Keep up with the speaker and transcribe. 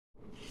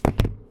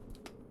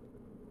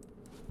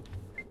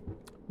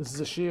This is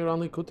a shir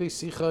on Likutei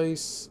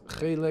Sichos,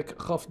 Chelek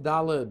Chof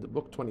Daled,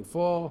 book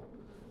 24,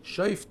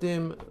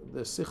 Shoftim,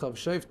 the Sicha of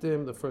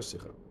Shoftim, the first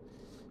Sicha.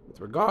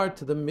 With regard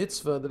to the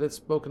mitzvah that it's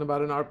spoken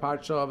about in our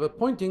parsha of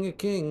appointing a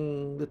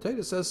king, the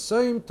Torah says,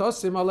 "Soim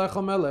tosim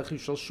alecha melech," you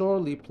shall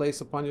surely place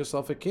upon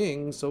yourself a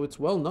king. So it's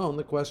well known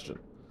the question.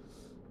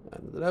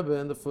 And the Rabbi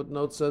in the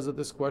footnote says that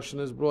this question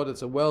is broad.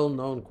 It's a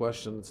well-known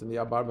question. It's in the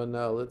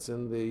Abarbanel. It's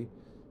in the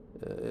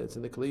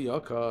Kli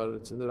Yakar.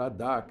 It's in the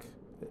Radak.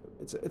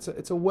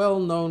 It's a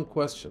well-known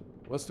question.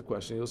 What's the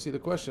question? You'll see the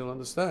question. You'll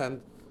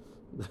understand.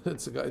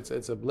 It's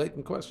a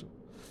blatant question.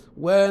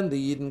 When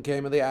the Yidden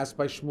came and they asked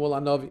by Shmuel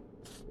Hanavi,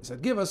 he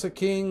said, "Give us a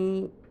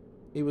king."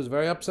 He was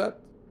very upset.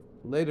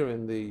 Later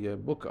in the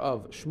book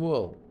of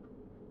Shmuel,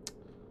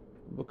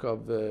 book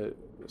of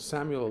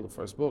Samuel, the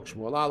first book,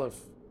 Shmuel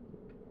Aleph,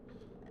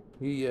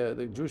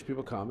 the Jewish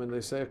people come and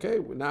they say, "Okay,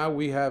 now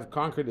we have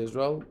conquered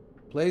Israel.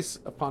 Place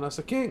upon us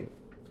a king."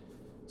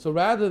 So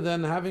rather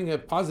than having a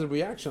positive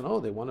reaction,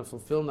 they want to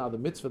fulfill now the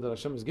mitzvah that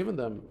Hashem has given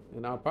them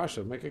in our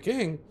parsha, make a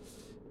king,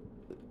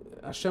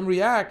 Hashem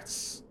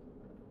reacts.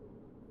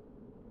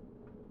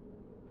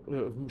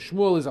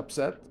 Shmuel is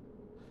upset,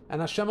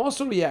 and Hashem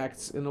also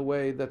reacts in a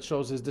way that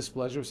shows his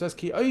displeasure. He says,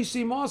 "Ki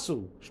oisi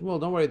masu." Shmuel,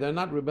 don't worry, they're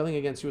not rebelling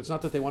against you. It's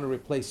not that they want to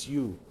replace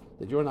you,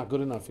 that you're not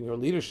good enough in your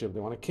leadership. They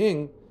want a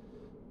king,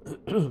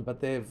 but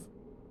they've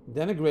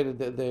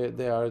denigrated,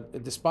 they are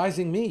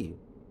despising me.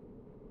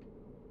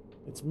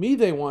 It's me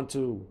they want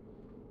to,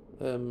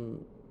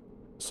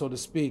 so to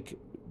speak,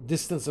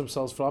 distance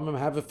themselves from and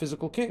have a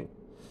physical king.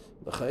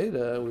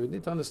 We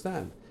need to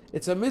understand.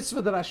 It's a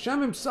mitzvah that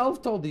Hashem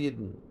himself told the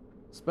Yidden,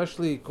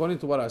 especially according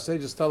to what our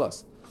sages tell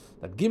us,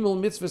 that Gimel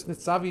mitzvahs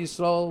nitzavi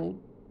Yisrael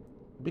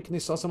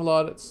biknisosam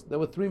la'aretz. There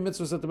were 3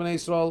 mitzvahs that the Bnei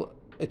Yisrael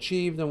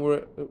achieved and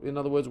were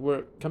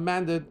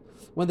commanded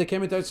when they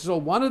came into Eretz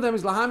Yisrael. One of them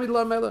is lahamid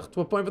la'melech,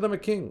 to appoint for them a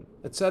king,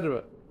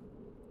 etc.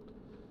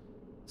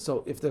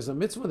 So if there's a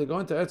mitzvah, they go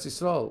into Eretz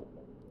Yisrael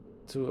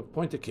to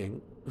appoint a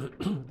king.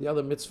 The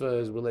other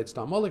mitzvah relates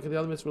to Amalek, and the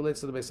other mitzvah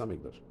relates to the Beis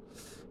Hamikdash.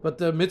 But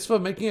the mitzvah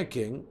of making a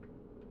king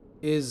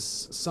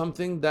is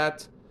something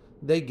that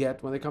they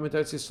get when they come into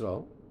Eretz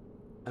Yisrael,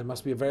 and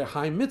must be a very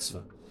high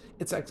mitzvah.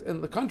 It's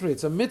in the country.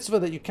 It's a mitzvah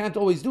that you can't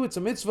always do. It's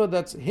a mitzvah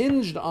that's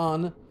hinged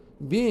on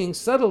being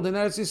settled in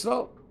Eretz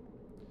Yisrael.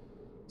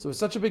 So it's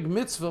such a big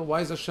mitzvah. Why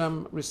does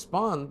Hashem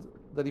respond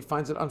that he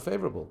finds it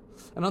unfavorable?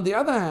 And on the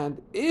other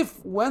hand, if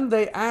when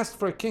they asked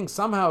for a king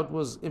somehow it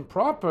was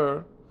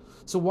improper,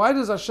 so why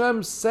does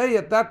Hashem say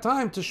at that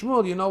time to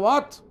Shmuel, you know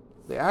what?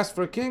 They asked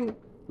for a king,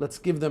 let's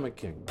give them a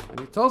king. And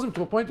he tells him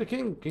to appoint a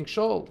king, King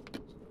Shaul.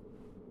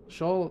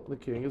 Shaul, the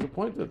king, is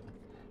appointed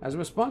as a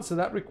response to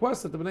that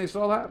request that the Bnei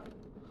Yisrael had.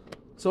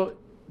 So,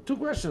 2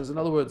 questions. In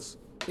other words,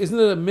 isn't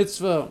it a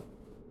mitzvah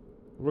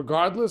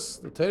regardless?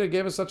 The Torah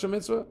gave us such a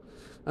mitzvah.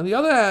 On the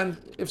other hand,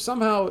 if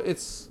somehow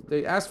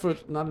they ask for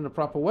it not in a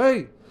proper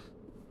way,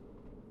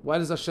 why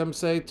does Hashem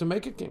say to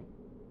make a king?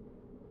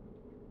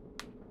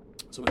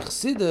 So in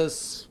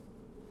Chassidus,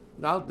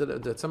 now the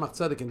Tzemach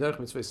Tzedek in Derech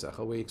Mitzvah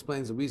Secha, where he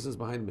explains the reasons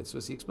behind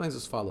mitzvahs, he explains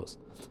as follows: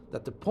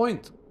 that the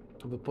point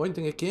of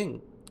appointing a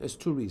king is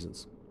 2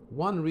 reasons.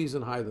 One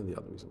reason higher than the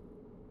other reason.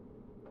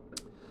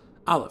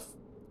 Aleph,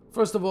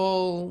 first of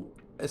all,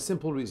 a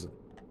simple reason,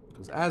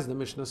 because as the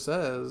Mishnah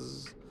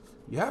says,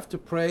 you have to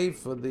pray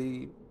for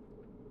the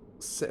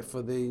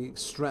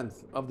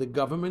strength of the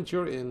government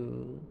you're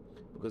in,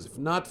 because if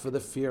not for the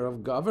fear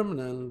of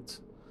government,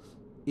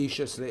 a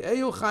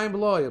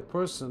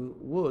person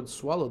would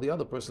swallow the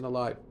other person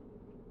alive.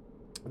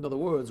 In other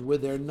words, where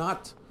they're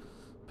not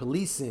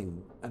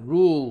policing and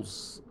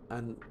rules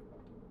and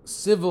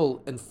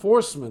civil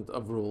enforcement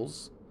of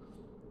rules,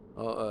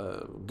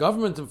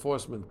 government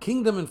enforcement,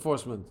 kingdom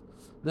enforcement,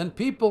 then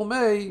people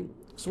may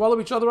swallow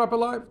each other up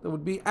alive. There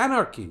would be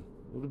anarchy.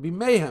 It would be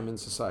mayhem in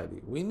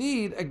society. We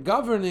need a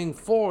governing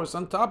force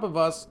on top of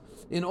us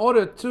in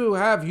order to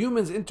have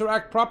humans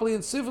interact properly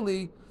and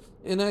civilly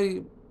in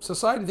a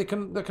society that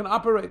can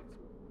operate.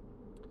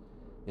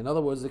 In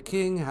other words, the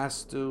king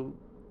has to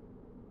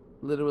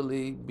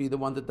literally be the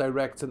one that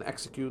directs and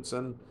executes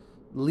and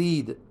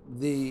lead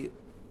the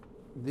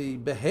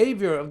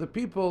behavior of the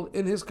people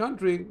in his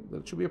country.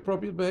 That should be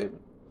appropriate behavior.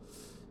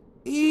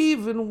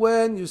 Even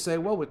when you say,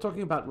 well, we're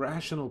talking about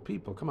rational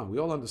people. Come on, we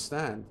all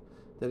understand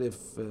that if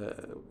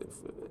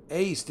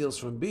A steals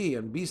from B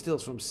and B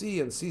steals from C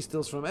and C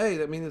steals from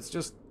A, I mean, it's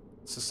just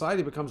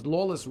society becomes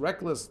lawless,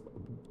 reckless,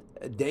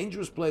 a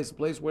dangerous place, a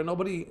place where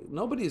nobody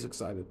is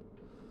excited.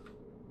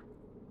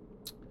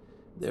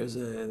 There's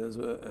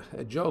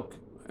a joke.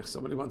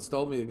 Somebody once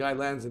told me a guy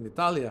lands in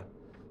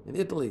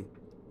Italy.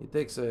 He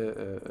takes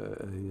a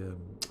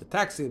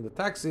taxi, and the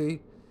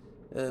taxi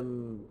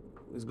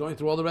is going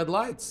through all the red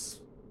lights.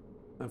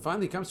 And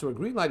finally he comes to a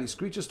green light. He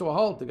screeches to a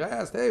halt. The guy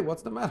asked, "Hey,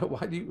 what's the matter?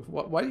 Why do you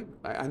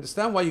I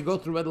understand why you go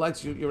through red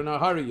lights. You're in a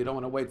hurry. You don't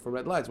want to wait for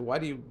red lights. Why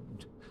do you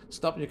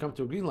stop when you come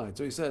to a green light?"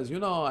 So he says,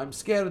 "I'm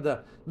scared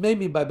that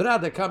maybe my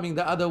brother coming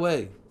the other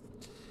way."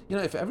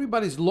 if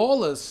everybody's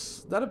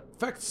lawless, that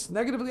affects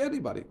negatively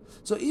anybody.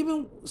 So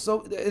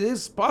it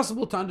is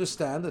possible to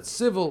understand that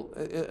civil,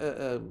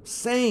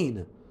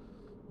 sane,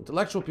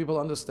 intellectual people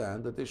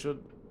understand that they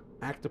should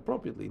act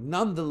appropriately.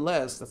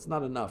 Nonetheless, that's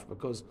not enough,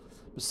 because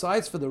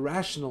besides for the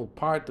rational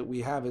part that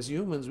we have as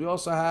humans, we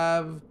also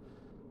have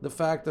the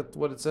fact that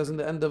what it says in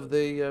the end of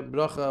the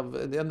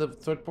bracha, in the end of the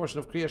third portion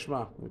of Kriya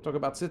Shema, we talk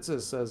about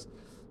tzitzis, says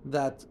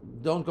that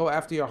don't go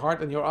after your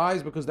heart and your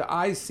eyes, because the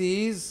eye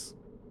sees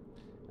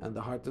and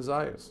the heart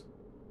desires.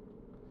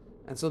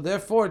 And so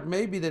therefore it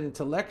may be that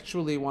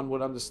intellectually one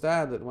would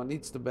understand that one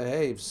needs to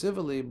behave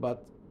civilly,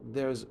 but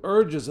there's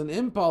urges and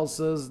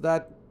impulses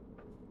that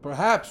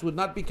perhaps would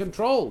not be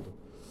controlled.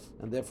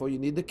 And therefore you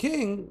need the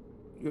king,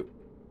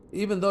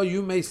 even though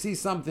you may see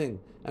something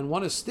and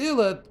want to steal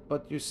it,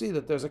 but you see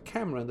that there's a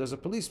camera and there's a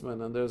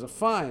policeman and there's a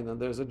fine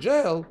and there's a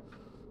jail,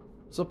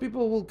 so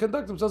people will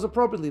conduct themselves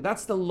appropriately.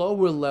 That's the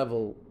lower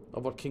level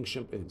of what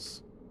kingship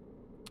is.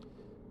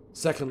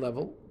 Second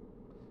level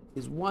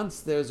is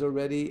once there's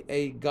already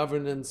a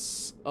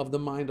governance of the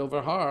mind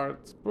over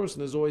heart, the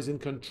person is always in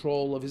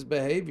control of his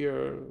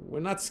behavior.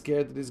 We're not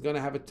scared that he's going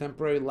to have a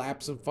temporary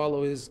lapse and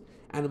follow his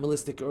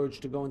animalistic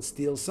urge to go and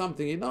steal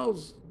something. He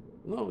knows,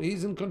 no,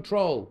 he's in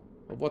control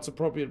of what's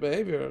appropriate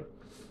behavior.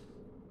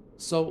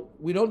 So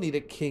we don't need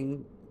a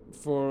king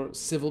for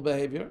civil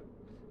behavior.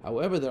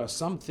 However, there are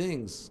some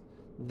things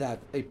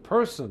that a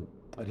person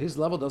at his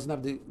level doesn't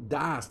have the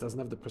das, doesn't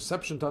have the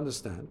perception to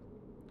understand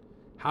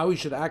how he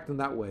should act in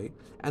that way.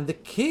 And the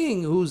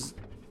king, who's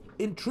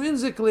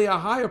intrinsically a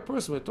higher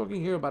person, we're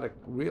talking here about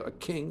a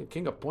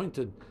king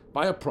appointed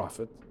by a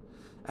prophet,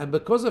 and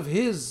because of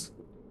his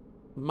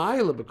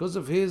maila, because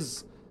of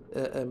his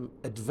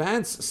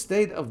advanced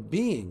state of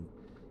being,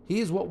 he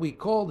is what we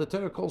call, the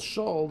Torah calls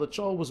Shol. The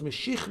Shol was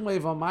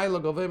Meshichmei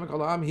v'mayla govei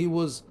mikol ha'am. He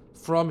was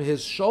from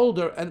his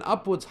shoulder and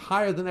upwards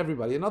higher than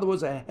everybody. In other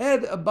words, a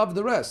head above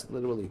the rest,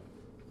 literally.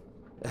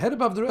 A head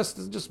above the rest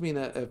doesn't just mean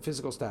a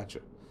physical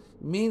stature.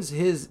 It means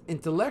his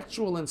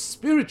intellectual and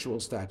spiritual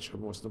stature,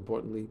 most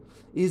importantly,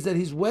 is that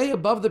he's way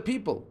above the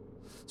people.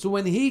 So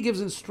when he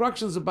gives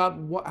instructions about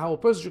how a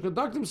person should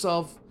conduct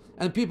himself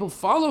and people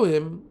follow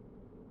him,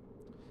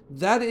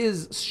 that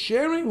is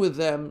sharing with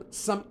them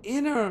some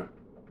inner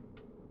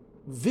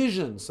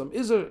vision, some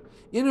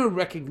inner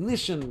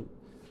recognition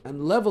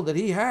and level that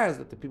he has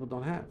that the people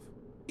don't have.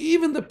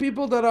 Even the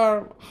people that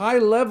are high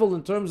level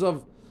in terms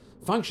of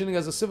functioning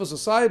as a civil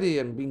society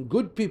and being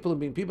good people and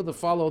being people that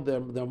follow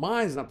their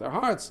minds, not their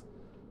hearts.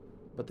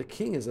 But the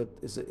king is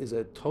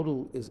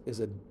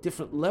a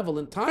different level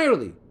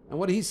entirely. And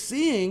what he's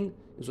seeing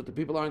is what the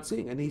people aren't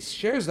seeing. And he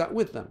shares that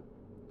with them.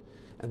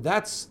 And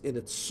that's in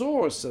its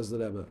source, says the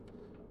Rebbe,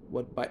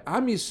 what by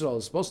Am Yisrael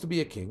is supposed to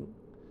be a king,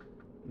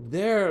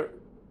 their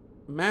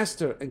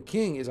master and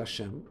king is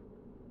Hashem.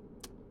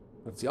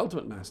 That's the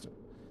ultimate master.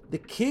 The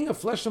king of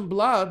flesh and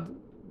blood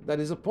that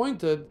is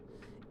appointed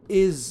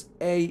is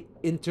a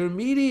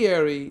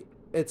intermediary.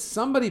 It's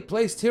somebody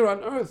placed here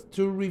on earth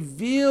to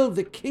reveal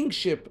the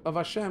kingship of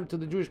Hashem to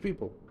the Jewish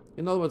people.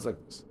 In other words,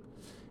 like this.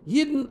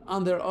 Yidden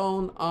on their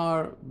own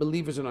are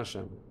believers in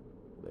Hashem.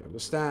 They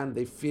understand,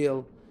 they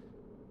feel,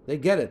 they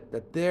get it,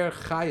 that their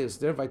chayas,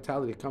 their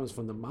vitality comes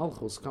from the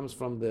malchus, comes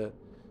from the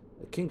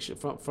kingship,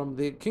 from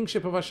the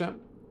kingship of Hashem.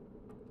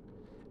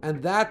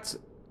 And that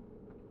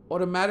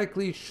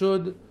automatically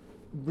should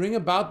bring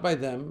about by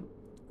them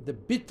the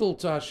bittul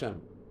to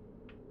Hashem.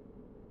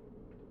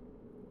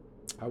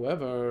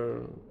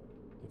 However,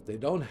 if they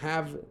don't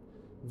have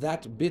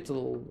that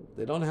bittul,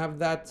 they don't have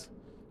that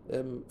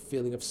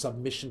feeling of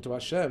submission to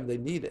Hashem, they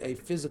need a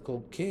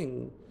physical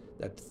king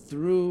that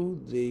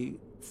through the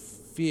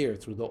fear,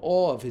 through the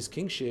awe of his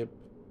kingship,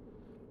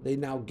 they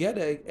now get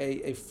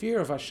a fear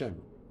of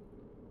Hashem.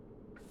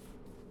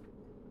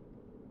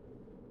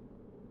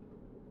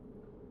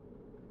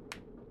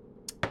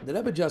 The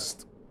Rebbe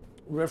just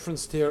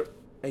referenced here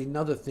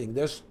another thing.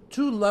 There's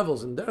two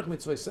levels in Derech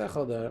Mitzvah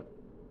Sechel there.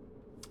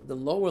 The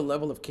lower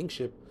level of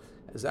kingship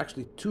is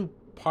actually two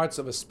parts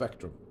of a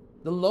spectrum.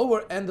 The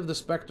lower end of the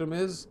spectrum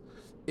is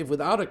if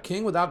without a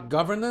king, without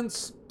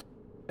governance,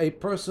 a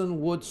person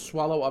would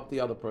swallow up the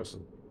other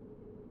person.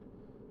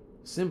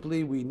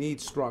 Simply, we need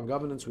strong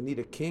governance. We need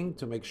a king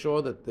to make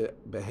sure that the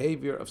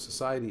behavior of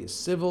society is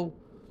civil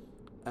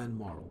and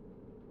moral.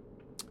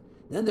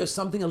 Then there's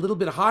something a little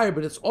bit higher,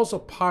 but it's also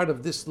part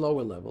of this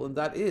lower level, and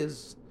that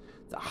is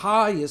the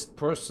highest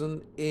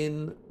person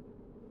in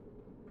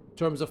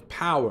terms of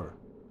power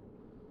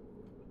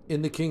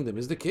in the kingdom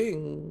is the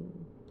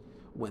king.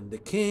 When the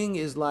king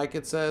is like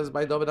it says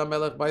by David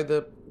HaMelech,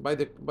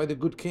 by the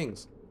good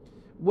kings,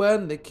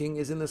 when the king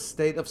is in a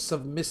state of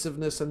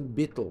submissiveness and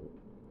bittul,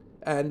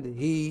 and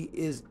he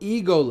is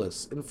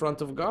egoless in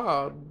front of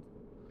God,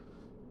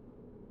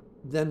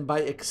 then by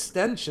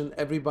extension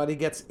everybody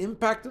gets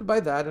impacted by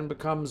that and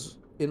becomes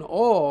in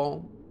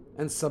awe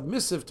and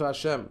submissive to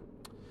Hashem.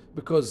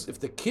 Because if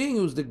the king,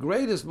 who's the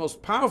greatest,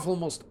 most powerful,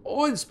 most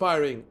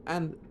awe-inspiring,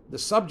 and the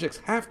subjects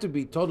have to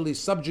be totally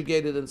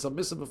subjugated and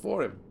submissive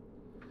before him,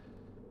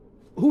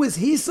 Who is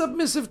he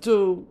submissive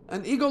to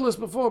and egoless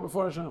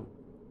before Hashem?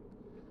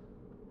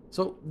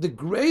 So the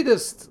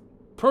greatest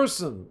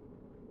person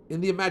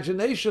in the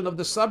imagination of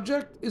the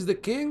subject is the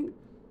king,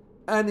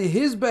 and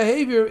his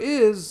behavior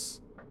is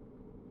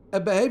a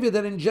behavior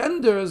that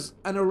engenders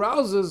and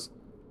arouses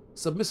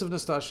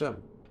submissiveness to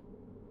Hashem.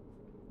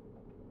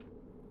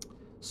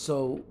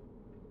 So,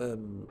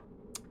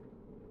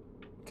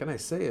 can I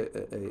say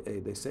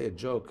they say a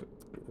joke?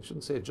 I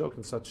shouldn't say a joke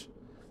in such.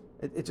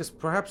 It just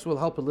perhaps will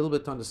help a little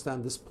bit to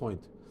understand this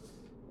point.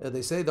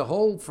 They say the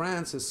whole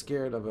France is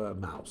scared of a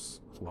mouse.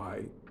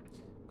 Why?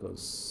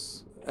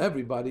 Because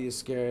everybody is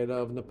scared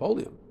of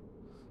Napoleon.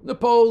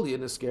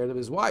 Napoleon is scared of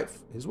his wife.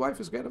 His wife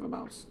is scared of a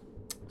mouse.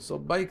 So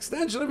by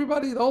extension,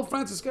 everybody, the whole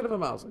France is scared of a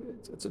mouse.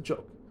 It's a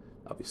joke,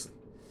 obviously.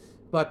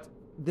 But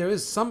there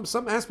is some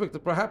aspect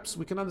that perhaps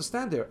we can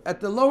understand there. At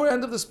the lower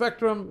end of the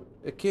spectrum,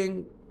 a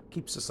king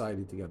keeps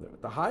society together.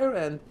 At the higher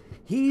end,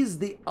 he's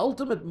the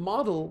ultimate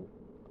model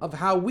of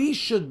how we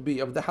should be,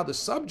 how the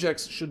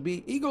subjects should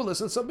be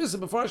egoless and submissive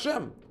before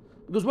Hashem.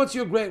 Because what's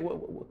your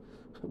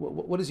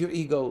what is your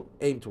ego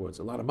aimed towards?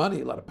 A lot of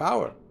money, a lot of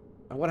power.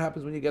 And what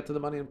happens when you get to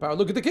the money and power?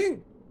 Look at the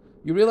king.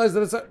 You realize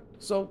that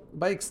so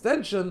by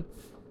extension,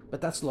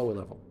 but that's lower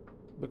level.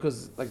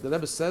 Because like the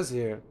Rebbe says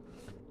here,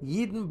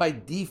 Yidden by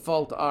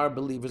default are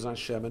believers on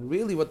Hashem. And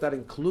really what that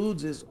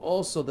includes is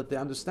also that they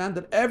understand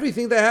that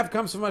everything they have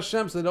comes from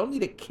Hashem, so they don't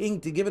need a king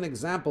to give an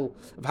example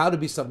of how to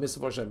be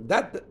submissive to Hashem.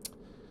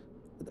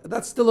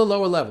 That's still a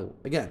lower level.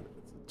 Again,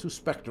 two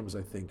spectrums,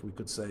 I think we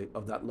could say,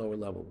 of that lower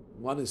level.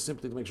 One is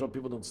simply to make sure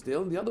people don't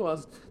steal, and the other one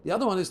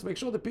is to make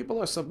sure that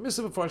people are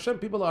submissive before Hashem.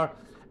 People are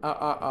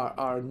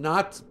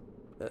not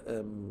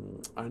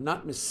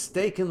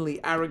mistakenly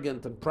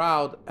arrogant and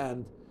proud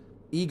and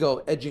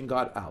ego edging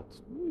God out.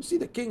 You see,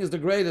 the king is the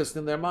greatest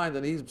in their mind,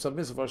 and he's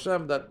submissive for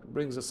Hashem. That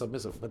brings us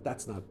submissive, but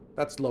that's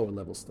lower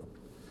level still.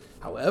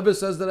 However,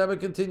 says the Rebbe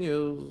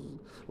continues,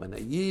 when the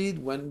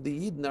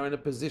Yidden are in a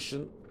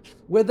position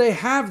where they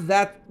have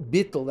that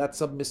bittul, that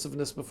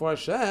submissiveness before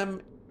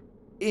Hashem,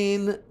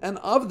 in and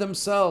of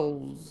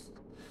themselves,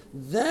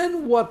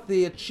 then what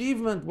the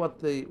achievement, what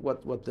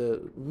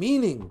the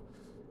meaning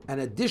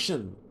and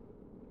addition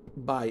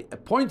by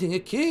appointing a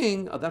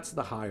king, that's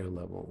the higher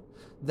level.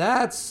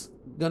 That's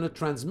going to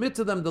transmit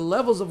to them the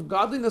levels of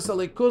godliness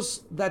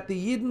alikus that the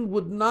Yidden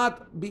would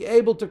not be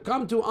able to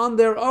come to on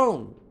their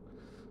own.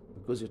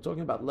 Because you're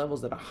talking about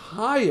levels that are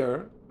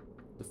higher,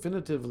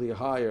 definitively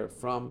higher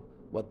from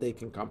what they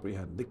can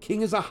comprehend. The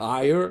king is a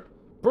higher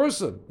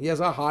person. He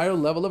has a higher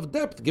level of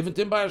depth given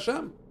to him by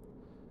Hashem.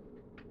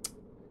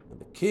 And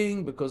the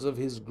king, because of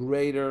his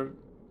greater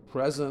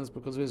presence,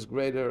 because of his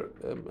greater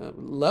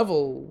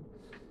level,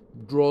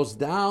 draws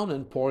down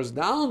and pours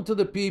down to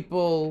the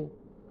people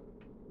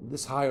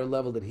this higher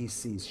level that he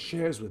sees,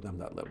 shares with them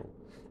that level.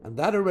 And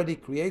that already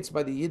creates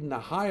by the Yidden a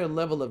higher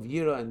level of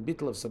yira and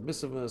bittul, of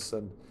submissiveness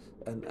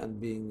and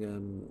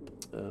being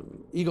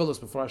egoless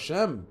before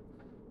Hashem,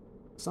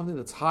 something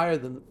that's higher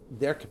than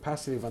their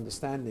capacity of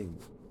understanding.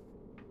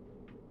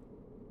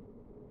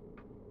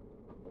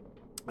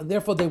 And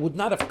therefore they would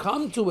not have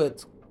come to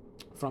it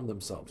from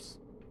themselves.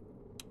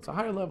 It's a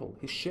higher level.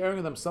 He's sharing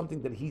with them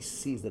something that he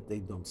sees that they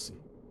don't see.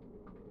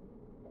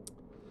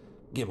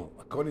 Gimel.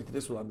 According to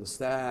this, we'll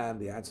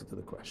understand the answer to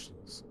the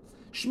questions.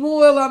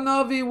 Shmuel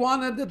Hanavi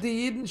wanted that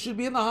the Yidden should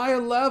be in a higher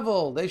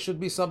level. They should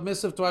be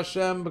submissive to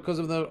Hashem because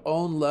of their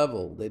own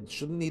level. They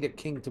shouldn't need a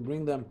king to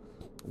bring them,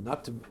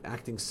 not to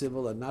acting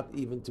civil and not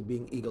even to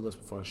being egoless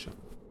before Hashem.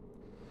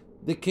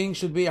 The king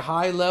should be a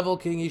high level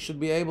king. He should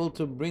be able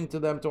to bring to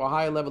them to a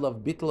higher level of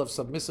bittul, of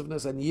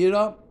submissiveness and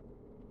yira,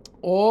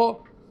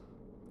 or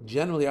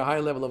generally a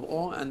higher level of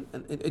awe. And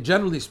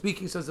generally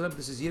speaking, says the Rebbe,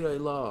 this is yira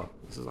ilah.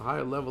 This is a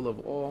higher level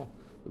of awe.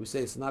 We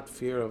say it's not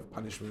fear of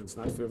punishment, it's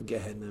not fear of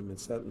Gehenna,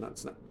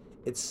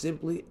 it's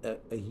simply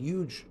a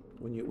huge,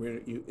 when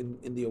you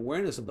in the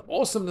awareness of the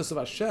awesomeness of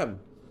Hashem,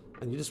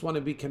 and you just want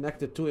to be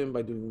connected to Him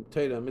by doing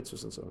Torah and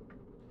mitzvahs and so on.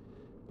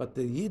 But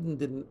the Yidden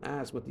didn't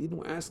ask. What the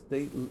Yidden asked,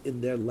 they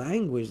in their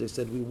language, they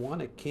said, we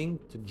want a king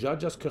to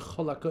judge us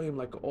kechol hakoyim,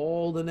 like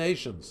all the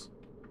nations.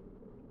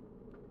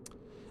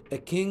 A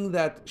king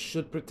that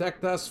should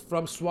protect us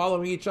from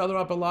swallowing each other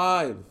up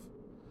alive.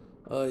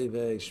 Oy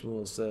vey,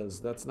 Shmuel says,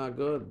 that's not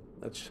good.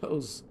 That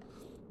shows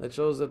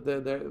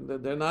that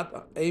they're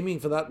not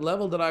aiming for that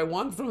level that I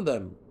want from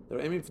them.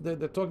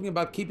 They're talking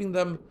about keeping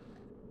them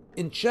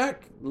in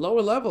check,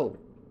 lower level.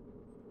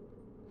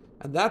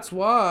 And that's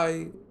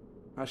why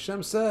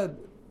Hashem said,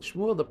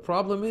 Shmuel, the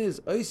problem is,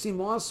 Oisi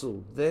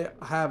Masu, they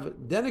have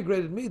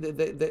denigrated me.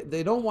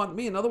 They don't want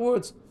me. In other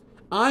words,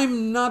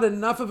 I'm not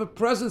enough of a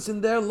presence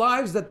in their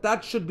lives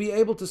that should be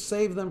able to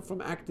save them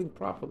from acting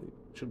properly.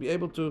 Should be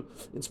able to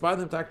inspire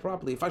them to act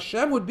properly.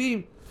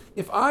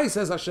 If I,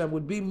 says Hashem,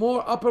 would be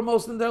more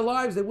uppermost in their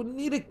lives, they wouldn't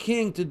need a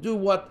king to do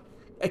what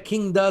a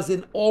king does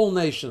in all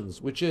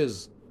nations, which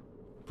is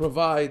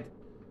provide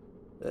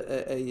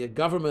a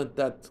government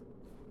that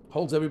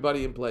holds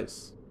everybody in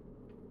place.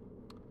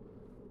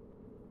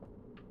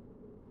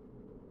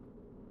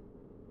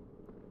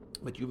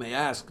 But you may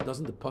ask,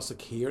 doesn't the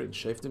pasuk here in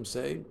Shoftim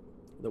say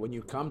that when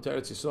you come to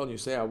Eretz Yisrael and you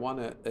say, I want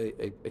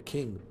a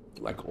king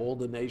like all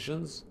the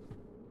nations,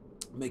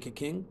 make a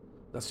king?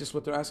 That's just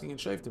what they're asking in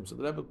Shoftim. So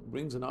the Rebbe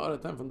brings an other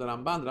time from the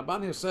Ramban. The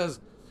Ramban here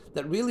says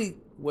that really,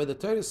 where the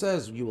Torah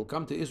says you will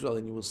come to Israel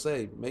and you will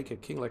say, make a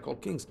king like all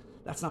kings,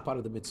 that's not part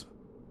of the mitzvah.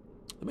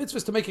 The mitzvah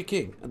is to make a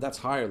king, and that's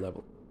higher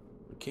level.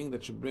 A king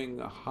that should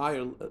bring a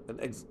higher,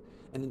 an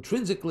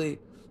intrinsically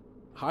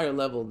higher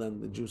level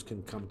than the Jews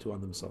can come to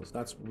on themselves.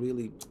 That's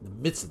really the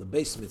mitzvah, the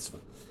base mitzvah.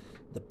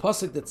 The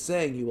pasuk that's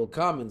saying you will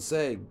come and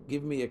say,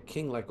 give me a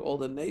king like all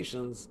the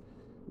nations,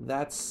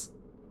 that's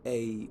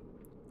a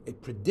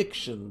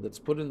prediction that's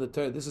put in the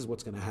Torah. This is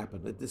what's going to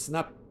happen. This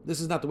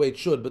is not the way it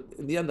should, but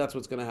in the end, that's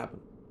what's going to happen.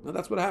 And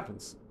that's what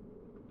happens.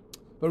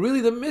 But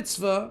really, the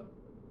mitzvah,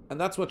 and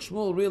that's what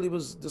Shmuel really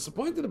was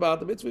disappointed about,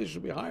 the mitzvah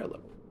should be a higher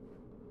level.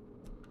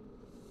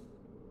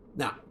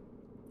 Now,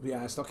 we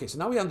asked, okay, so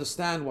now we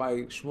understand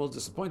why Shmuel's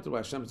disappointed, why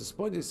Hashem's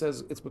disappointed. He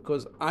says, it's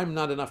because I'm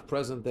not enough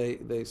present.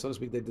 They so to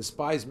speak, they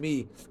despise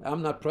me.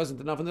 I'm not present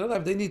enough in their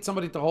life. They need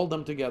somebody to hold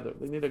them together.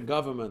 They need a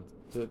government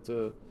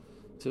to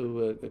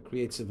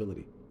create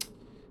civility.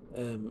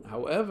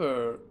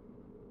 However,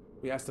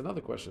 we asked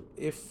another question.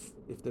 If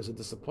there's a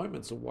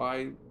disappointment, so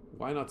why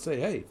not say,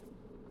 hey,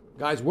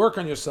 guys, work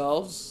on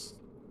yourselves,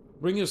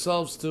 bring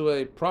yourselves to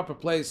a proper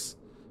place,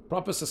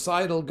 proper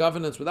societal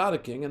governance without a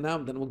king, and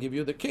then we'll give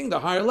you the king,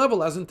 the higher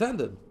level as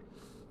intended.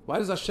 Why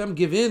does Hashem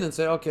give in and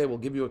say, okay, we'll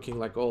give you a king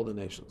like all the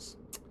nations?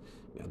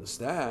 We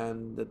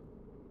understand that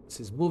it's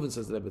his movement,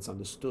 says the Rebbe, it's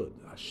understood.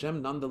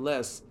 Hashem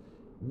nonetheless,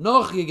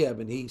 noch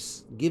gegeben, he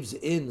gives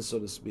in, so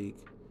to speak,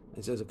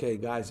 and says, okay,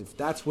 guys, if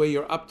that's where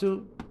you're up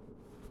to,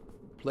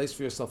 place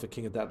for yourself a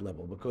king at that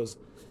level. Because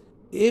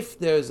if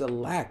there's a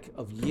lack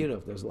of yirah,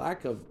 if there's a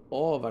lack of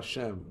awe of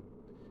Hashem,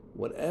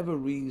 whatever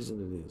reason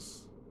it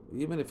is,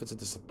 even if it's a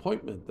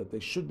disappointment that they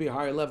should be a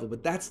higher level,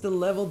 but that's the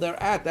level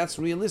they're at, that's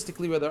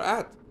realistically where they're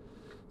at.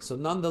 So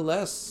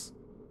nonetheless,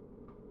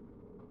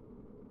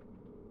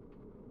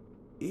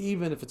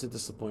 even if it's a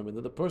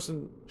disappointment,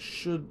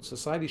 that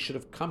society should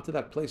have come to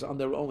that place on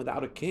their own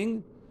without a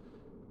king,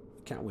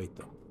 can't wait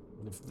though.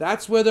 And if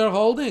that's where they're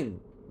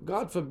holding,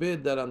 God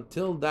forbid that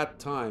until that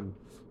time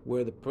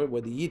where the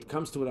Yid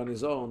comes to it on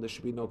his own, there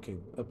should be no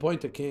king.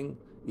 Appoint a king,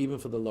 even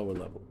for the lower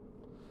level.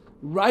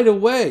 Right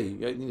away,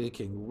 you need a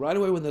king. Right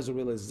away when there's a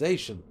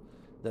realization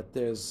that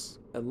there's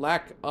a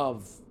lack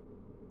of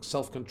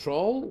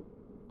self-control,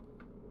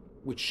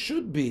 which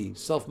should be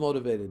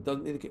self-motivated,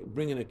 doesn't need a king,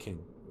 bring in a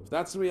king. If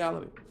that's the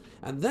reality.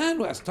 And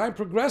then as time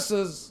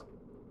progresses,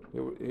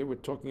 here we're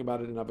talking about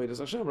it in Avodas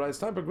Hashem, right? As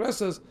time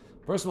progresses,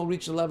 a person will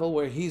reach a level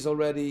where he's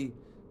already,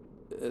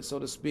 so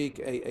to speak,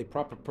 a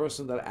proper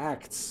person that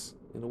acts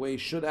in the way he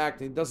should act.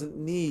 He doesn't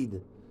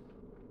need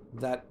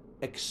that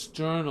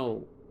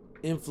external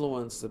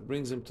influence that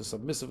brings him to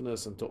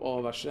submissiveness and to awe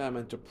of Hashem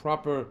and to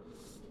proper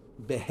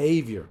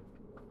behavior.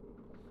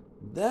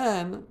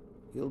 Then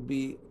he'll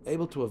be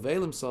able to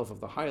avail himself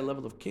of the higher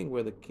level of king,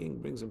 where the king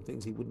brings him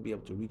things he wouldn't be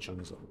able to reach on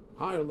his own.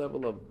 Higher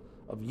level of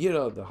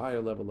yirah, the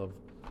higher level of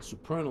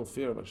supernal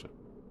fear of Hashem.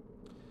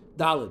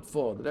 Dalet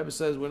 4. The Rebbe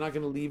says we're not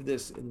going to leave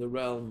this in the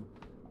realm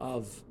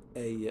of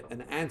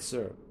an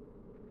answer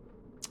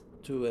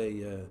to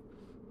a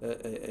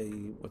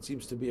what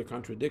seems to be a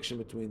contradiction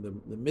between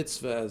the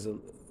mitzvah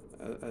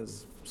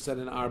as said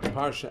in our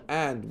parsha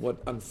and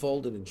what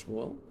unfolded in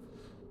Shmuel.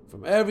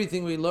 From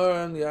everything we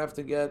learn, you have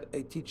to get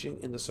a teaching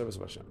in the service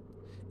of Hashem.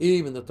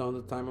 Even the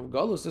time of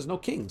Golus, there's no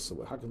kings.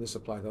 So how can this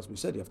apply to us? We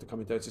said you have to come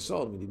into Eretz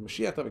Yisrael. We need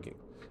Mashiach to have a king.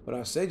 But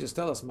our sages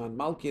tell us, Man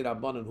Malki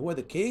Rabbanon, who are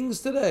the kings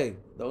today?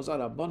 Those are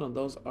Rabbanon.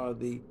 Those are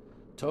the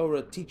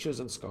Torah teachers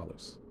and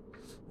scholars.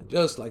 And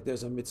just like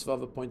there's a mitzvah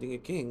of appointing a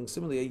king,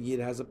 similarly a Yid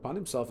has upon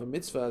himself a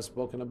mitzvah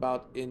spoken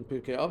about in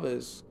Pirkei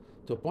Avos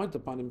to appoint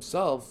upon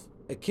himself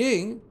a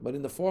king, but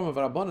in the form of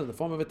a Rabbanon, in the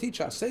form of a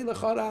teacher. Say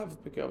lecha rav,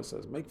 Pirkei Avos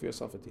says, make for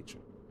yourself a teacher.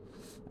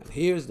 And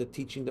here's the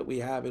teaching that we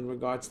have in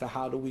regards to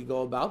how do we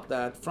go about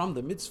that from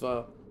the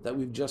mitzvah that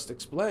we've just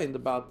explained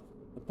about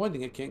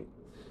appointing a king.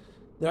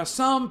 There are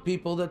some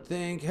people that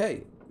think,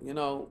 hey,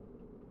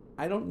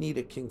 I don't need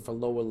a king for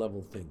lower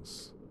level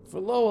things. For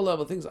lower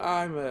level things,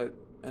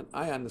 and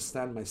I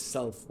understand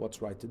myself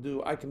what's right to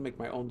do. I can make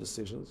my own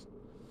decisions.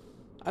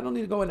 I don't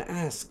need to go and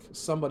ask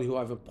somebody who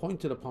I've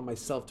appointed upon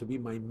myself to be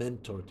my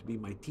mentor, to be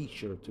my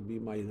teacher, to be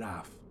my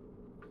Rav.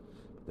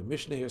 The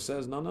Mishnah here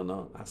says, no.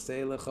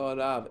 Asei lecha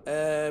Rav.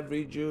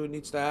 Every Jew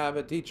needs to have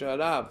a teacher, a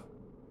Rav.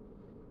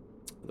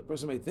 The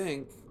person may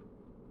think,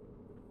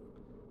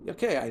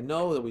 okay, I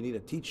know that we need a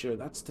teacher.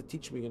 That's to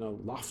teach me,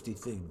 lofty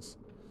things.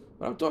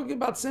 But I'm talking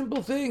about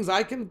simple things.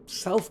 I can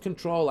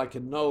self-control. I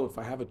can know if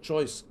I have a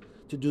choice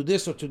to do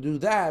this or to do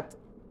that.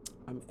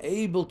 I'm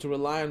able to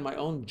rely on my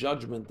own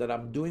judgment that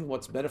I'm doing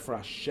what's better for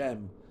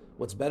Hashem,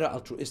 what's better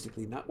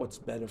altruistically, not what's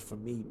better for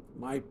me,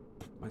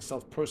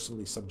 myself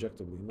personally,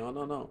 subjectively.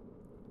 No.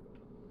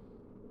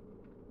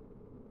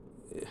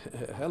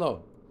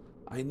 Hello.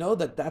 I know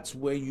that that's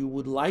where you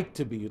would like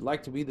to be. You'd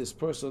like to be this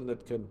person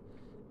that can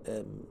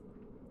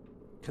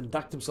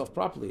conduct himself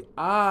properly.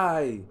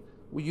 I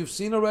You've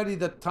seen already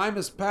that time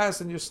has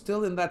passed and you're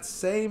still in that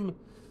same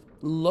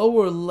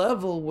lower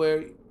level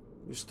where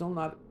you're still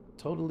not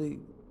totally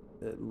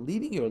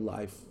leading your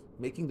life,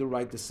 making the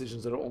right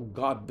decisions that are all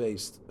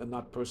God-based and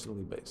not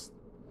personally based.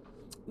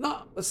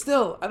 No, but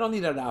still, I don't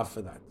need a Rav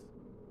for that.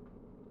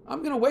 I'm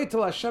going to wait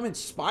till Hashem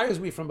inspires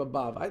me from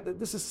above.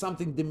 This is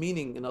something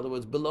demeaning, in other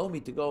words, below me,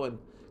 to go and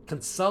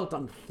consult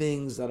on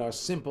things that are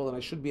simple and I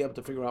should be able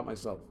to figure out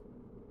myself.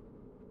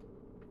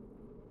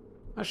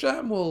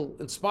 Hashem will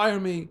inspire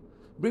me,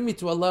 bring me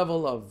to a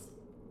level of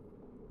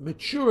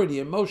maturity,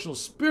 emotional,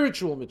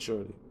 spiritual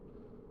maturity,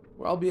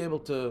 where I'll be able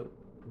to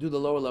do the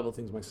lower level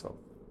things myself.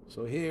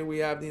 So here we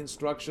have the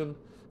instruction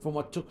from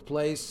what took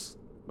place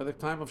by the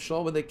time of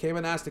Shaul. When they came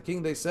and asked the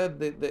king, they said,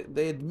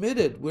 they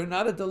admitted, we're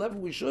not at the level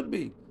we should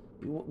be.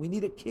 We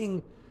need a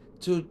king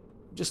to,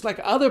 just like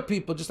other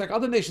people, just like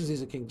other nations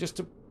needs a king, just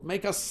to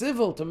make us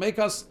civil, to make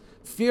us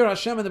fear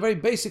Hashem in a very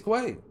basic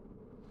way.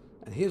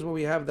 And here's where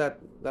we have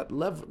that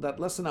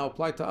lesson now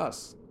applied to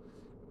us.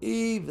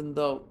 Even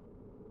though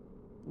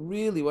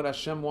really what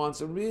Hashem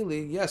wants, and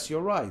really, yes,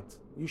 you're right,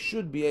 you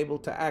should be able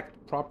to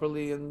act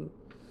properly and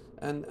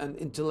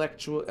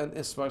intellectual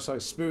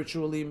and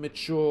spiritually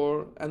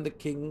mature, and the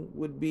king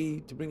would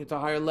be to bring it to a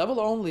higher level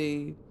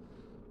only.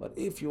 But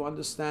if you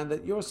understand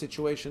that your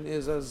situation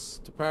is,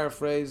 as to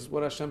paraphrase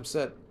what Hashem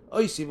said,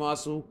 Oisi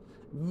masu,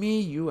 me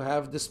you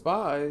have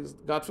despised.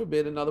 God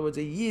forbid, in other words,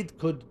 a Yid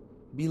could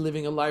be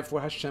living a life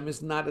where Hashem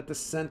is not at the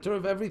center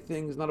of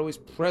everything, is not always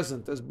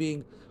present as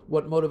being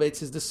what motivates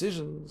his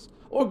decisions.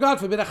 Or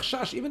God forbid,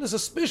 achshash, even a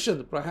suspicion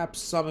that perhaps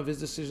some of his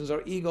decisions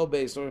are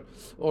ego-based or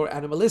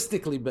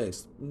animalistically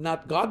based,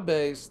 not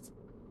God-based.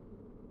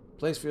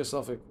 Place for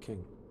yourself a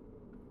king.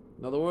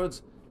 In other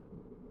words,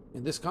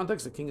 in this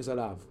context, the king is a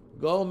Rav.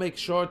 Go make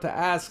sure to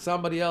ask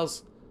somebody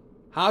else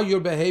how your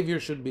behavior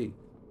should be.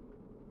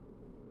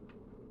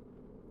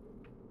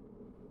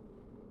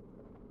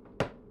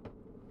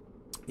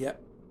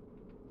 Yep.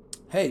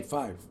 Hey,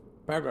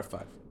 paragraph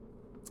 5.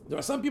 There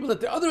are some people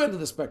at the other end of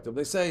the spectrum.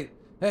 They say,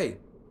 hey,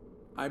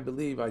 I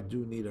believe I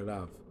do need a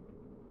Rav.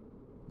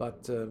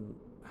 But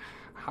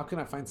how can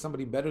I find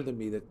somebody better than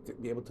me that can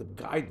be able to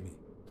guide me?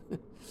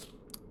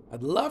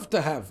 I'd love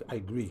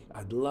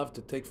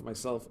to take for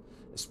myself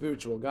a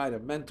spiritual guide, a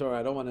mentor.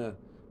 I don't want to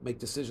make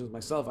decisions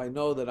myself. I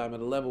know that I'm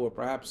at a level where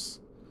perhaps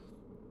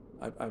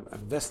I'm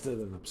vested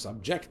and I'm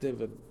subjective,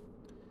 but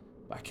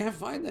I can't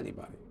find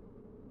anybody.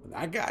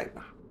 That guy,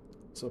 nah.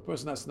 So a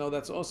person has to know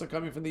that's also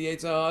coming from the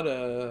Yetzer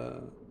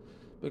Hara,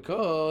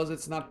 because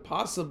it's not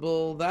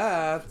possible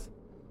that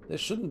there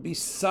shouldn't be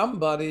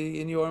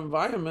somebody in your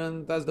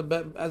environment, as the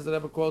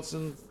Rebbe quotes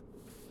in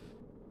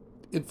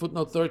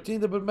footnote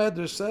 13. The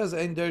Medrash says,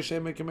 "Ein der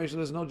Shem Moshe."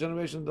 There's no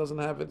generation that doesn't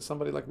have it.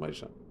 Somebody like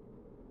Moshe.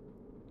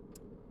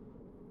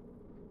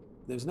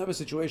 There's never a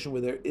situation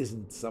where there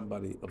isn't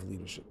somebody of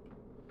leadership.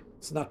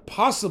 It's not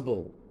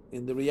possible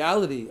in the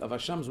reality of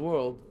Hashem's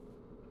world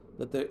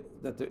that there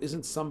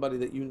isn't somebody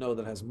that you know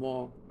that has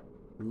more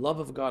love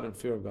of God and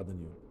fear of God than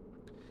you.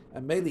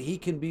 And maybe he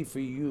can be for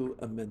you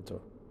a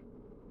mentor.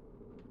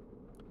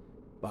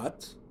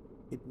 But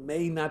it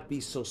may not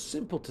be so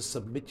simple to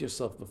submit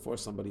yourself before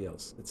somebody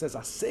else. It says,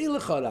 Asay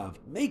lecha Rav,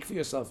 make for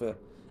yourself a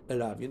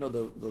Rav. You know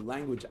the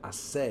language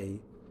Asay,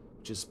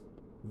 which is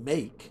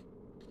make.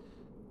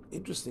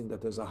 Interesting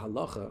that there's a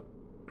halacha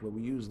where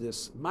we use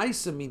this.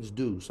 Maisa means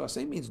do. So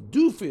Asay means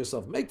do for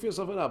yourself, make for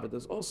yourself a Rav. But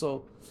there's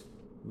also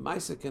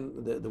Maisa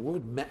the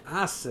word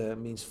me'aseh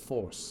means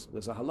force.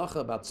 There's a halacha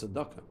about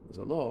tzedakah. There's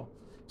a law.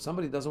 If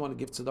somebody doesn't want to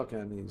give tzedakah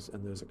and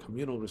there's a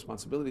communal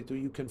responsibility to,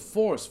 you can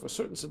force, for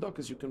certain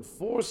tzedakahs, you can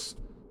force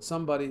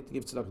somebody to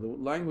give tzedakah. The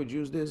language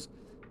used is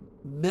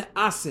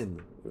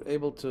me'asin. You're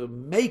able to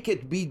make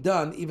it be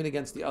done even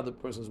against the other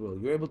person's will.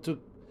 You're able to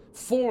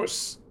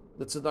force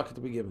the tzedakah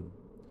to be given.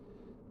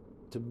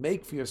 To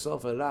make for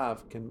yourself a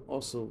Rav can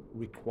also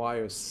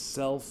require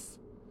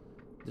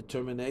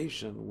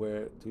self-determination,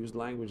 where, to use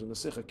language in the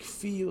Sikha,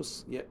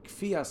 kfiyas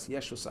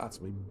yeshus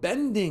atzmi,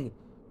 bending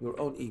your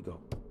own ego.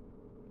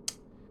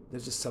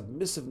 There's a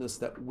submissiveness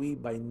that we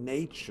by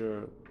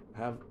nature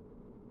have,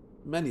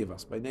 many of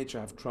us by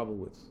nature have trouble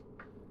with.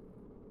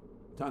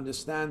 To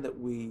understand that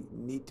we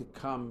need to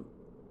come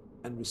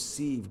and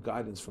receive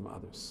guidance from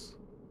others,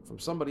 from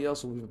somebody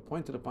else who we've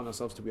appointed upon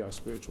ourselves to be our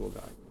spiritual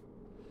guide.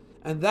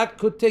 And that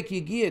could take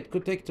yigiyah, it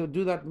could take, to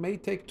do that may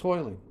take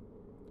toiling.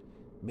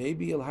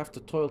 Maybe you'll have to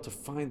toil to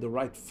find the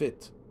right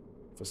fit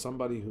for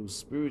somebody who's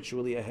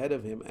spiritually ahead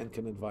of him and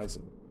can advise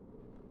him.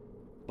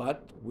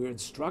 But we're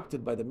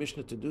instructed by the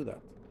Mishnah to do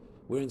that.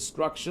 We're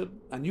instructed,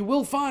 and you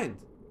will find,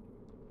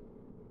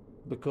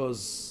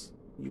 because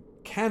you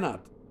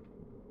cannot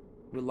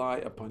rely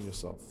upon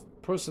yourself.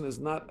 A person is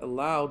not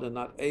allowed and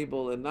not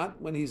able, and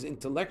not when he's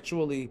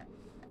intellectually,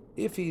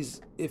 if he's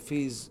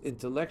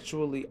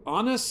intellectually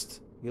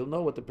honest, you'll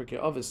know what the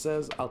Pirkei Avos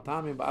says, Al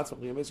tamim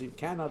ba'atzmach yamesu. You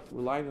cannot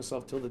rely on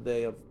yourself till the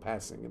day of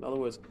passing. In other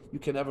words, you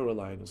can never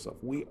rely on yourself.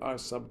 We are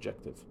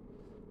subjective.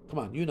 Come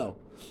on, you know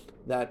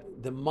that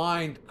the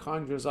mind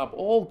conjures up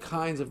all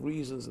kinds of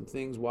reasons and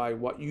things why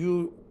what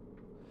you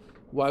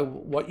why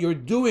what you're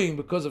doing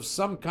because of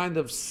some kind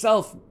of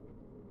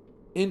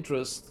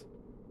self-interest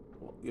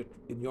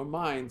in your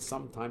mind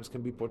sometimes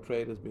can be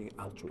portrayed as being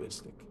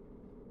altruistic.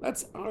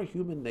 That's our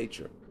human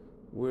nature.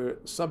 We're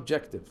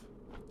subjective.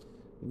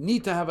 You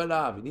need to have a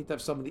Rav. You need to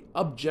have somebody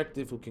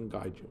objective who can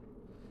guide you.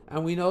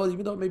 And we know,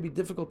 even though it may be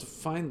difficult to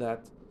find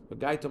that, the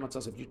guy told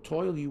us, if you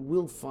toil, you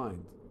will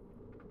find.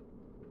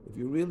 If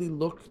you really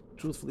look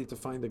truthfully to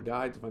find a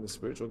guide, to find a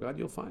spiritual guide,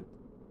 you'll find.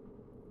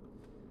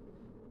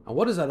 And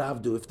what does a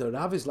Rav do? If the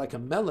Rav is like a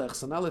melech,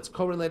 so now let's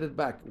correlate it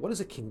back. What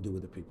does a king do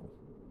with the people?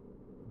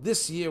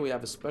 This year we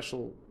have a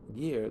special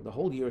year. The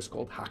whole year is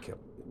called Hakel.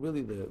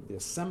 Really, the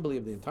assembly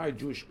of the entire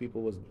Jewish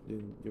people was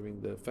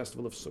during the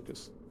festival of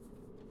Sukkot.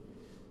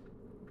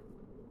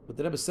 But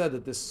the Rebbe said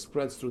that this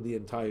spreads through the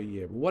entire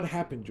year. What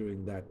happened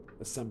during that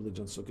assemblage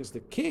on Sukkot? The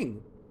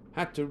king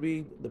had to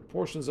read the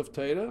portions of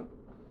Torah.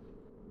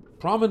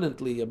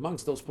 Prominently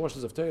amongst those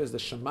portions of Torah is the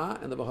Shema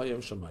and the V'hayim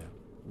Shemaya.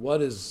 What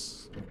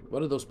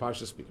do those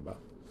parshas speak about?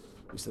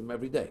 We say them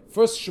every day.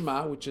 First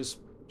Shema, which is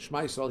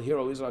Shema Yisrael, Hear,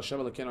 O Israel, Hashem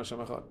Elokeinu, Hashem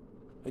Echad.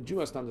 A Jew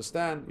has to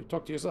understand, you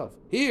talk to yourself.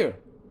 Here,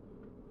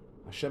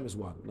 Hashem is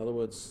one. In other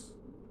words,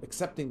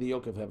 accepting the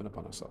yoke of heaven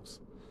upon ourselves.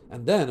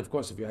 And then, of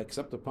course, if you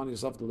accept upon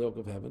yourself the yoke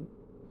of heaven,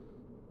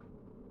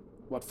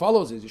 what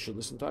follows is you should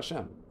listen to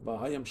Hashem.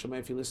 V'hayim Shema,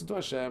 if you listen to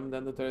Hashem,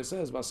 then the Torah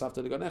says, V'asafta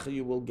l'ganecha,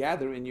 you will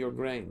gather in your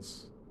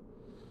grains.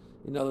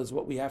 In other words,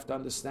 what we have to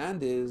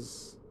understand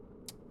is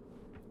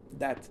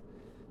that,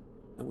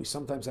 and we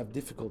sometimes have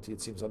difficulty,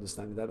 it seems,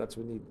 understanding that. That's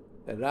when we need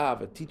a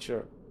Rav, a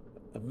teacher,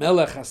 a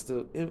melech has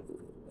to,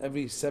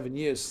 every 7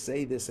 years,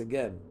 say this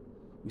again.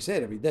 We say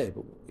it every day,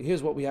 but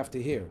here's what we have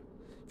to hear.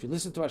 If you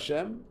listen to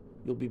Hashem,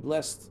 you'll be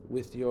blessed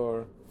with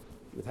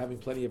having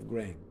plenty of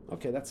grain.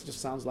 Okay, that just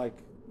sounds like,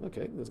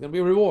 okay, there's going to be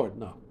a reward.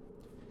 No.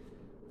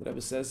 The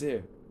Rebbe says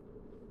here,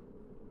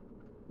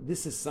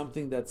 this is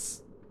something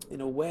that's, in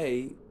a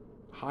way,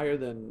 higher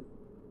than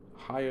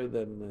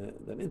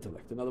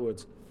intellect. In other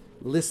words,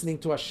 listening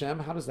to Hashem,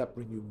 how does that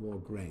bring you more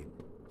grain?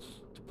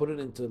 To put it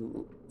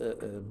into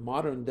a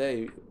modern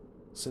day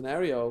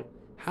scenario,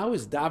 how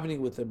is davening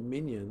with a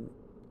minyan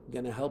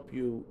going to help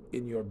you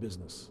in your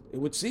business? It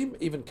would seem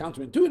even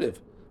counterintuitive.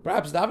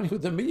 Perhaps davening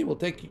with a minyan will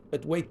take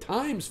away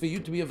times for you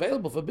to be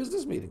available for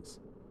business meetings.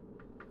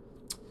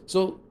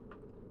 So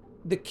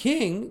the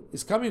king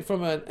is coming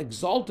from an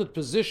exalted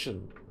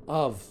position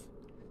of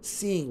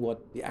seeing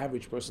what the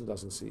average person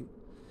doesn't see.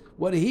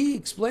 What he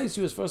explains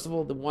to you is, first of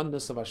all, the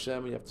oneness of Hashem,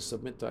 and you have to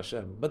submit to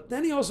Hashem. But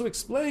then he also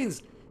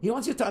explains, he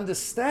wants you to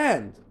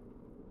understand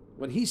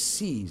what he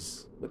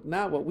sees, but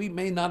now what we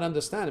may not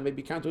understand, it may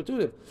be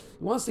counterintuitive.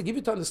 He wants to give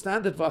you to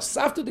understand that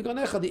V'asafta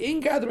d'ganecha, the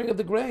ingathering of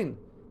the grain,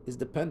 is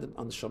dependent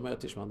on the Shomer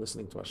Tishma,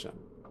 listening to Hashem.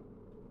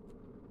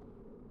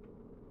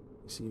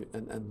 You see,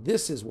 and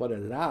this is what a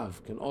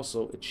Rav can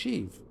also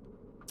achieve.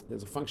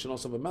 There's a function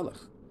also of a Melech.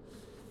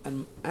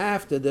 And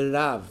after the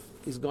Rav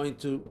is going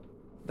to,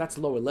 that's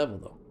lower level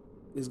though,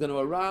 is going to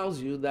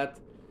arouse you that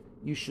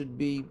you should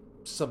be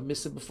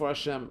submissive before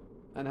Hashem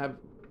and have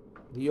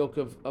the yoke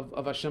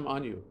of Hashem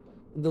on you.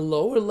 In the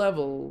lower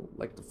level,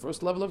 like the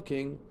first level of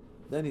king,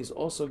 then he's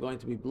also going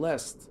to be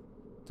blessed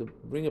to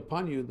bring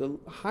upon you the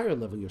higher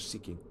level you're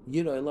seeking.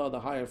 Yirah Elah,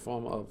 the higher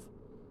form of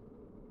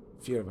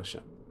fear of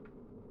Hashem.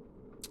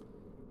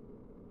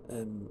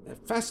 A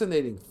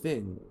fascinating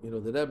thing, the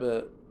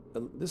Rebbe,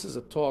 this is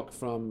a talk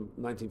from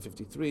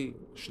 1953,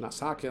 Shnas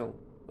Hakel,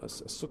 a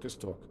Sukkot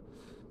talk.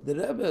 The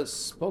Rebbe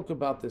spoke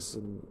about this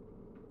in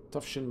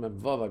Tafshin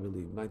Memvav, I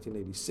believe,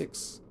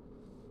 1986.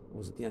 Or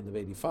was it the end of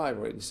 85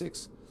 or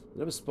 86? The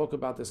Rebbe spoke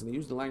about this, and he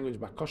used the language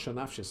Bakosha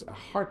Nafshis, a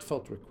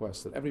heartfelt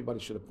request that everybody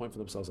should appoint for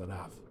themselves a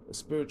Rav, a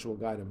spiritual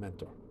guide, a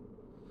mentor.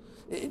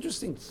 An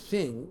interesting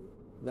thing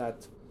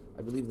that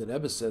I believe the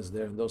Rebbe says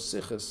there in those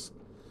sichos,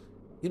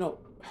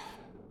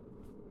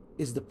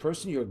 is the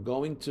person you're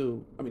going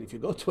to, if you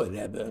go to a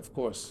Rebbe, of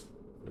course,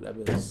 the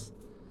Rebbe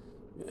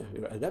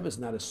is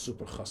not a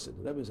super chassid.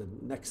 The Rebbe is a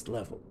next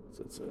level.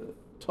 So it's a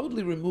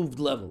totally removed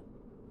level.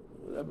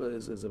 The Rebbe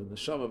is a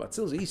neshama of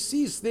Atzilus. He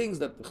sees things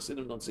that the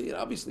chassidim don't see. And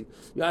obviously,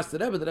 you ask the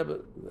Rebbe,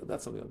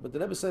 that's something else. But the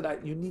Rebbe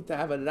said you need to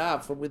have a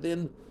Rav from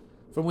within.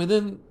 A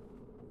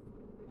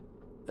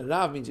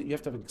Rav means that you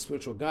have to have a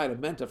spiritual guide, a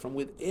mentor from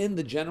within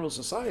the general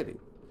society.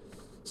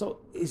 So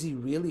is he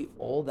really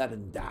all that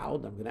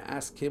endowed? I'm going to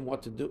ask him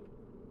what to do.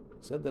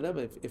 Said the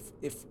Rebbe,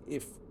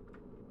 if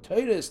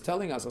Torah is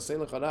telling us, Aseh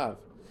lecha Rav,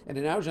 and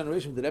in our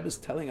generation the Rebbe is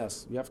telling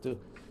us you have to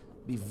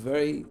be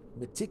very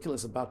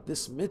meticulous about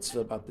this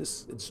mitzvah, about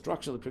this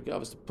instruction of the Pirkei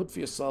Avos, to put for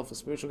yourself a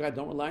spiritual guide,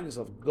 don't rely on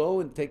yourself, go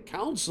and take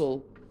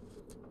counsel,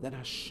 then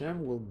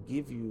Hashem will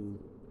give you,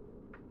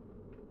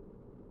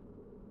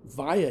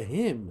 via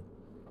him,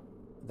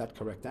 that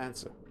correct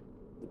answer,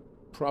 the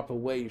proper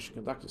way you should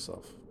conduct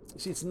yourself. You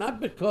see, it's not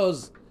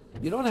because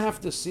you don't have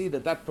to see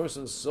that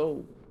person is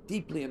so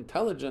deeply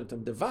intelligent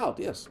and devout.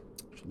 Yes,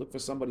 you should look for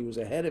somebody who's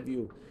ahead of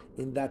you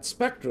in that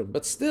spectrum.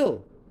 But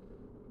still,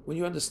 when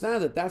you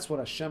understand that that's what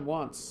Hashem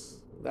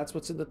wants, That's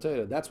what's in the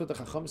Torah. That's what the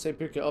Chacham say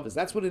Pirkei Avos.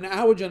 That's what in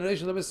our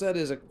generation the Rebbe said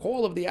is a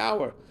call of the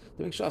hour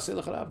to make Shasei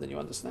L'charav. Then you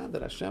understand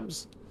that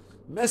Hashem's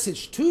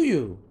message to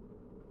you,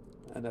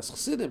 and as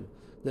Chassidim,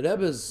 the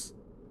Rebbe's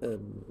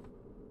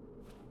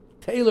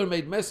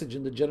tailor-made message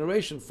in the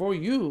generation for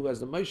you, as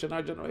the Moshe in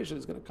our generation,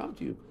 is going to come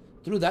to you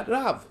through that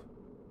Rav.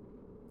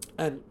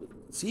 And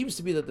it seems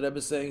to be that the Rebbe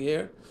is saying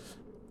here,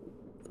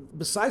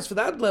 besides for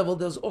that level,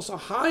 there's also a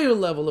higher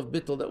level of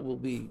bittul that will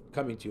be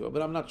coming to you.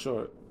 But I'm not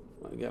sure.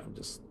 Again, I'm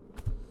just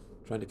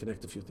trying to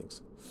connect a few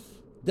things.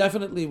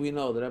 Definitely, we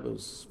know that Rebbe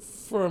was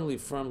firmly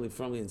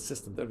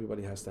insistent that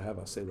everybody has to have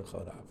Aseh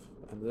L'chorav.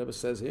 And the Rebbe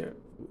says here,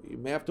 you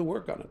may have to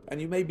work on it.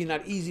 And it may be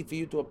not easy for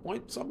you to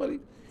appoint somebody.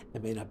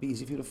 It may not be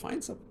easy for you to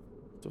find somebody,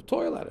 to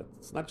toil at it.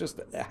 It's not just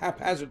a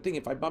haphazard thing.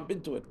 If I bump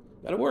into it,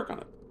 you got to work on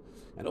it.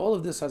 And all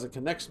of this has a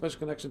special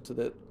connection to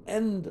the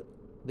end,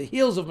 the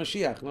heels of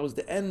Mashiach. And that was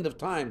the end of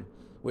time,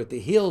 where the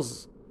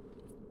heels,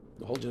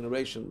 the whole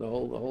generation, the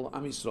whole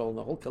Am Yisrael, and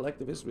the whole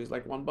collective history is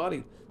like one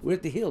body. We're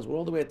at the heels. We're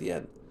all the way at the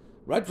end.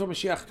 Right before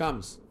Mashiach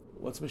comes,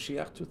 what's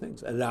Mashiach? Two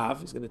things. A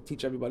Rav, he's going to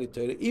teach everybody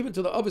Torah. Even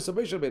to the Avis of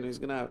Moshe Rabbeinu, he's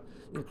going to have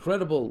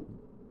incredible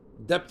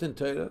depth in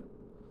Torah.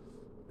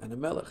 And a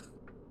Melech,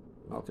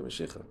 Malka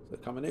Mashiach. The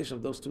combination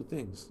of those two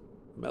things,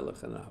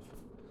 Melech and Rav.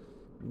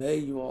 May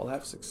you all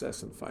have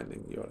success in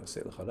finding your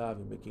Aseh L'charav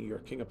and making your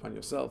king upon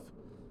yourself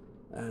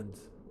and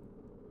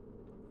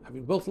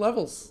having both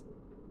levels.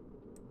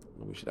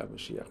 And we should have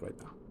Mashiach right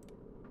now.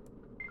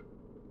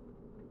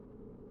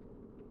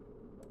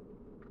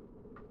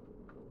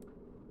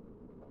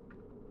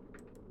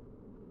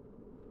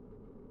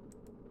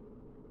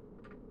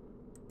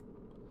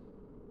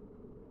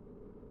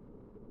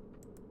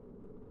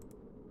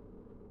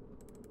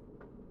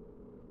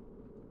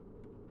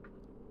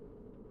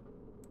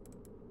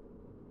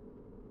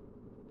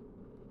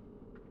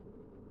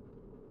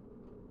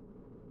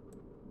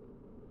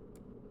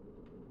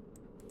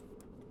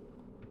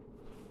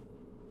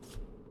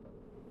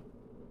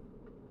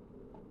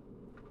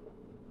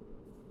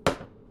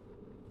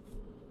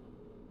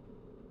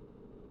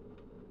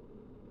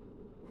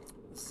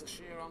 This is a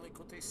shir on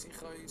Likutei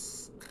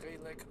Sichos,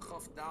 Chelek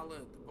Chof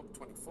Daled, book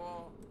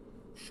 24,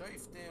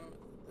 Shoftim,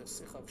 the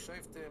Sikha of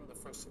Shoftim, the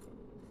first Sikha.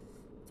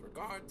 With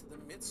regard to the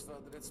mitzvah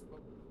that it's